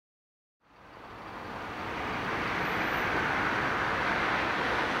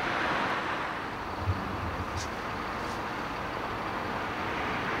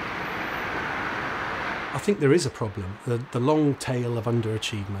think there is a problem. The long tail of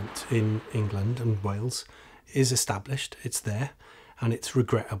underachievement in England and Wales is established, it's there, and it's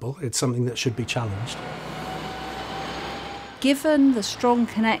regrettable. It's something that should be challenged. Given the strong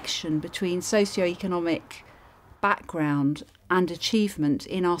connection between socio-economic background and achievement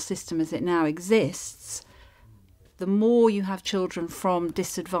in our system as it now exists, the more you have children from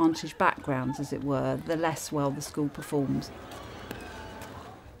disadvantaged backgrounds, as it were, the less well the school performs.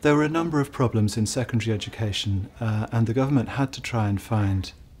 There were a number of problems in secondary education, and the government had to try and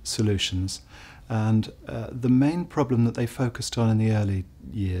find solutions. And the main problem that they focused on in the early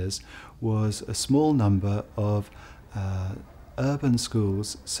years was a small number of urban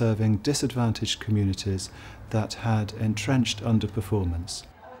schools serving disadvantaged communities that had entrenched underperformance.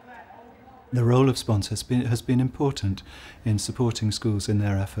 The role of sponsors has been important in supporting schools in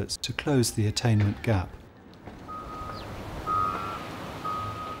their efforts to close the attainment gap.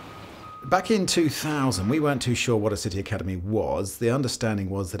 Back in 2000, we weren't too sure what a city academy was. The understanding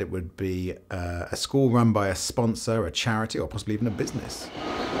was that it would be a school run by a sponsor, a charity, or possibly even a business.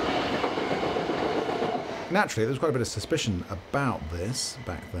 Naturally, there was quite a bit of suspicion about this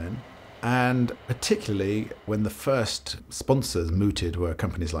back then, and particularly when the first sponsors mooted were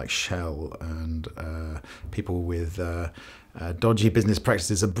companies like Shell and people with dodgy business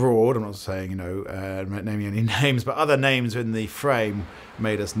practices abroad. I'm not saying, naming any names, but other names in the frame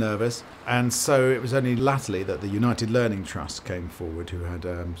made us nervous. And so it was only latterly that the United Learning Trust came forward, who had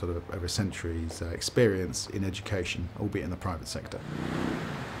sort of over centuries experience in education, albeit in the private sector.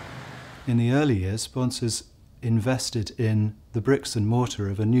 In the early years, sponsors invested in the bricks and mortar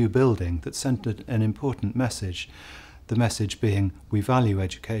of a new building that sent an important message. The message being, we value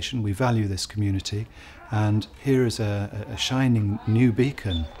education, we value this community, and here is a shining new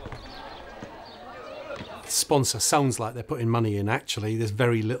beacon. Sponsor sounds like they're putting money in. Actually, there's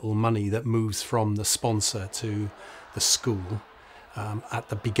very little money that moves from the sponsor to the school. At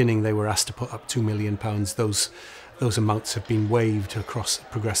the beginning, they were asked to put up £2 million. Those amounts have been waived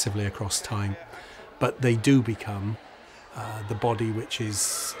progressively across time. But they do become the body which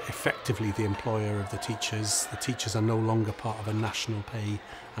is effectively the employer of the teachers. The teachers are no longer part of a national pay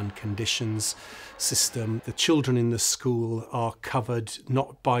and conditions system. The children in the school are covered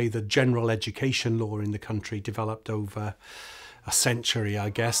not by the general education law in the country developed over a century, I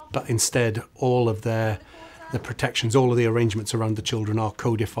guess, but instead all of the protections, all of the arrangements around the children are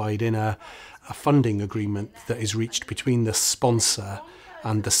codified in a funding agreement that is reached between the sponsor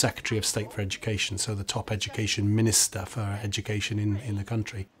and the Secretary of State for Education, so the top education minister for education in the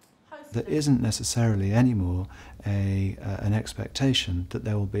country. There isn't necessarily anymore an expectation that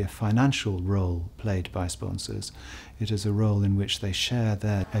there will be a financial role played by sponsors. It is a role in which they share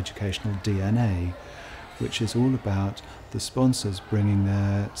their educational DNA, which is all about the sponsors bringing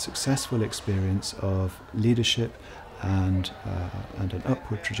their successful experience of leadership and an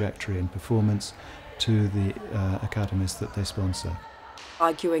upward trajectory in performance to the academies that they sponsor.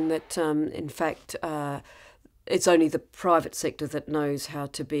 Arguing that, in fact, it's only the private sector that knows how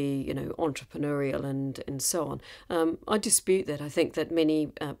to be, entrepreneurial and so on. I dispute that. I think that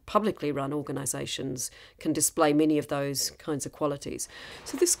many publicly run organisations can display many of those kinds of qualities.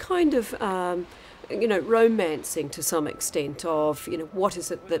 So this kind of, romancing to some extent of, what is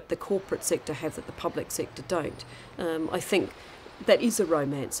it that the corporate sector have that the public sector don't, I think that is a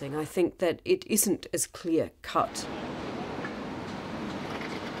romancing. I think that it isn't as clear-cut.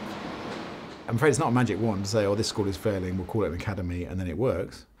 I'm afraid it's not a magic wand to say, oh, this school is failing, we'll call it an academy, and then it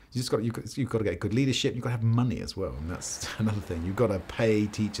works. You've got to get good leadership, you've got to have money as well, and that's another thing. You've got to pay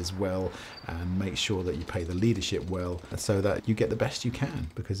teachers well and make sure that you pay the leadership well so that you get the best you can,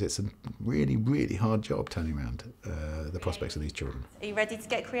 because it's a really, really hard job turning around the prospects of these children. Are you ready to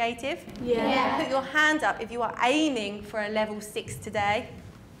get creative? Yeah. Put your hand up if you are aiming for a level 6 today.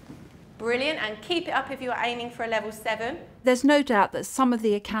 Brilliant, and keep it up if you are aiming for a level 7. There's no doubt that some of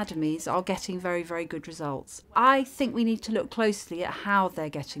the academies are getting very, very good results. I think we need to look closely at how they're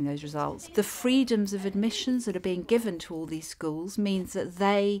getting those results. The freedoms of admissions that are being given to all these schools means that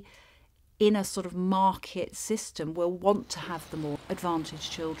they, in a sort of market system, will want to have the more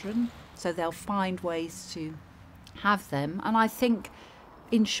advantaged children, so they'll find ways to have them. And I think,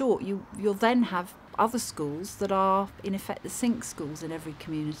 in short, you'll then have other schools that are, in effect, the sink schools in every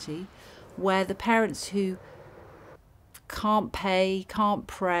community, where the parents who can't pay, can't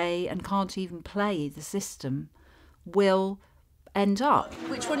pray, and can't even play the system will end up.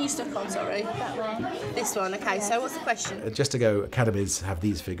 Which one are you stuck on, sorry? That one. This one, okay, so what's the question? Just to go, academies have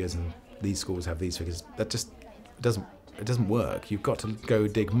these figures and these schools have these figures, that just doesn't It doesn't work. You've got to go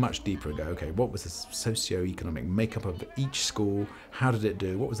dig much deeper and go, okay, what was the socio-economic makeup of each school? How did it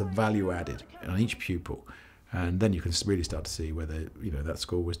do? What was the value added on each pupil? And then you can really start to see whether, that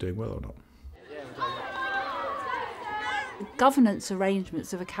school was doing well or not. Governance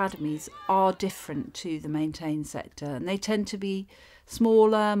arrangements of academies are different to the maintained sector, and they tend to be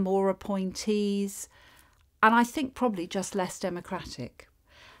smaller, more appointees, and I think probably just less democratic.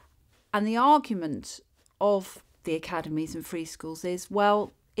 And the argument of the academies and free schools is,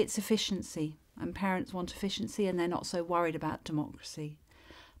 well, it's efficiency, and parents want efficiency and they're not so worried about democracy.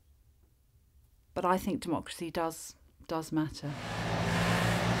 But I think democracy does matter.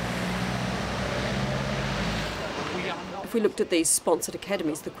 If we looked at these sponsored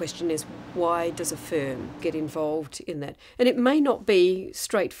academies, the question is, why does a firm get involved in that? And it may not be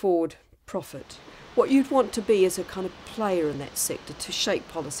straightforward profit. What you'd want to be is a kind of player in that sector, to shape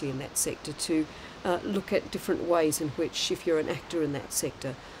policy in that sector, to look at different ways in which, if you're an actor in that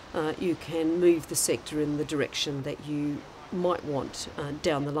sector, you can move the sector in the direction that you might want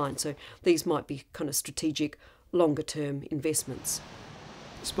down the line. So these might be kind of strategic, longer-term investments.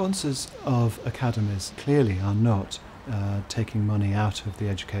 Sponsors of academies clearly are not taking money out of the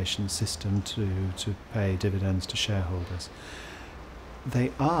education system to pay dividends to shareholders.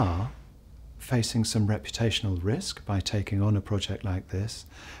 They are facing some reputational risk by taking on a project like this,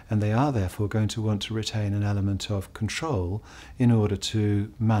 and they are therefore going to want to retain an element of control in order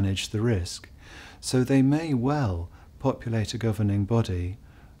to manage the risk. So they may well populate a governing body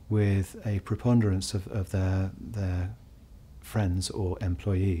with a preponderance of their friends or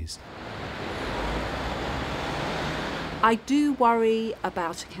employees. I do worry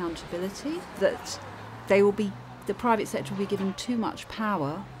about accountability, that the private sector will be given too much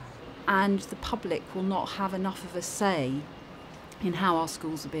power and the public will not have enough of a say in how our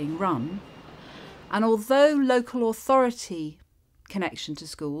schools are being run. And although local authority connection to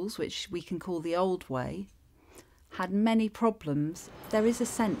schools, which we can call the old way, had many problems, there is a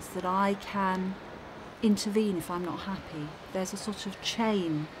sense that I can intervene if I'm not happy. There's a sort of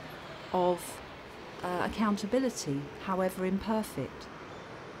chain of accountability, however imperfect.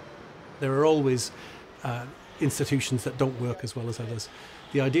 There are always institutions that don't work as well as others.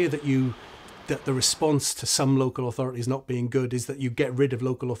 The idea that the response to some local authorities not being good is that you get rid of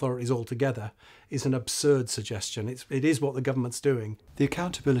local authorities altogether is an absurd suggestion. It is what the government's doing. The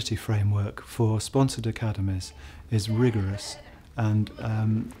accountability framework for sponsored academies is rigorous and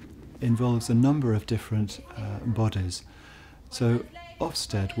involves a number of different bodies. So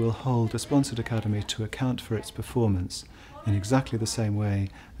Ofsted will hold a sponsored academy to account for its performance in exactly the same way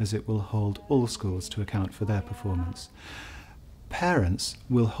as it will hold all schools to account for their performance. Parents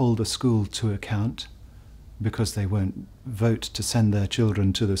will hold a school to account because they won't vote to send their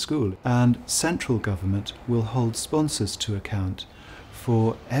children to the school, and central government will hold sponsors to account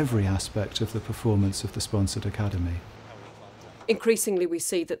for every aspect of the performance of the sponsored academy. Increasingly we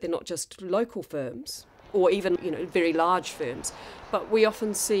see that they're not just local firms or even very large firms, but we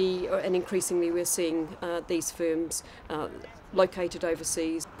often see, and increasingly we're seeing these firms located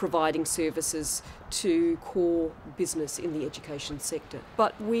overseas, providing services to core business in the education sector.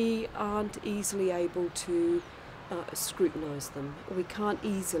 But we aren't easily able to scrutinise them. We can't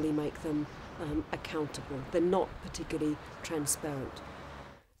easily make them accountable. They're not particularly transparent.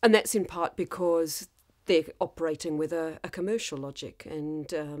 And that's in part because they're operating with a commercial logic, and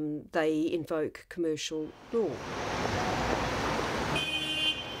they invoke commercial law.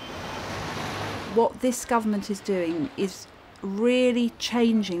 What this government is doing is really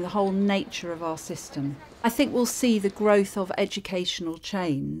changing the whole nature of our system. I think we'll see the growth of educational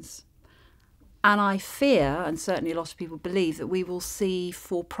chains. And I fear, and certainly a lot of people believe, that we will see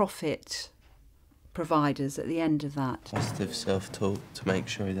for-profit providers at the end of that. Positive self-talk to make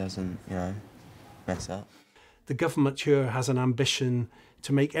sure he doesn't, mess up. The government here has an ambition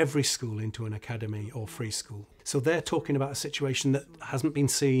to make every school into an academy or free school. So they're talking about a situation that hasn't been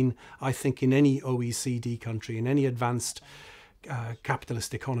seen, I think, in any OECD country, in any advanced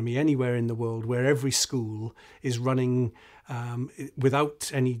capitalist economy anywhere in the world, where every school is running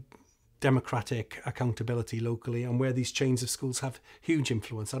without any democratic accountability locally, and where these chains of schools have huge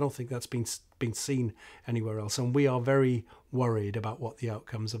influence. I don't think that's been seen anywhere else, and we are very worried about what the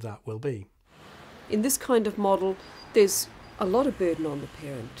outcomes of that will be. In this kind of model, there's a lot of burden on the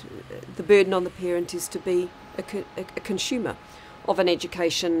parent. The burden on the parent is to be a consumer of an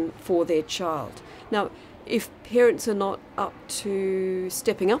education for their child. Now, if parents are not up to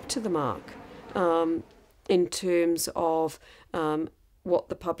stepping up to the mark in terms of what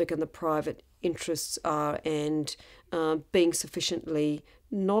the public and the private interests are, and being sufficiently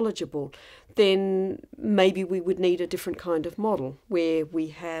knowledgeable, then maybe we would need a different kind of model where we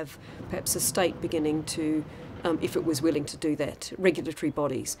have perhaps a state beginning to, if it was willing to do that, regulatory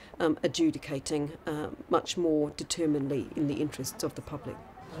bodies adjudicating much more determinedly in the interests of the public.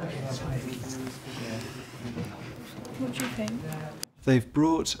 What do you think? They've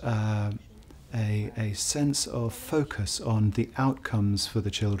brought a sense of focus on the outcomes for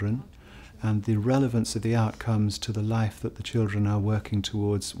the children and the relevance of the outcomes to the life that the children are working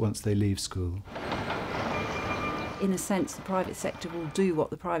towards once they leave school. In a sense, the private sector will do what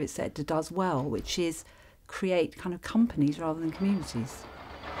the private sector does well, which is create kind of companies rather than communities.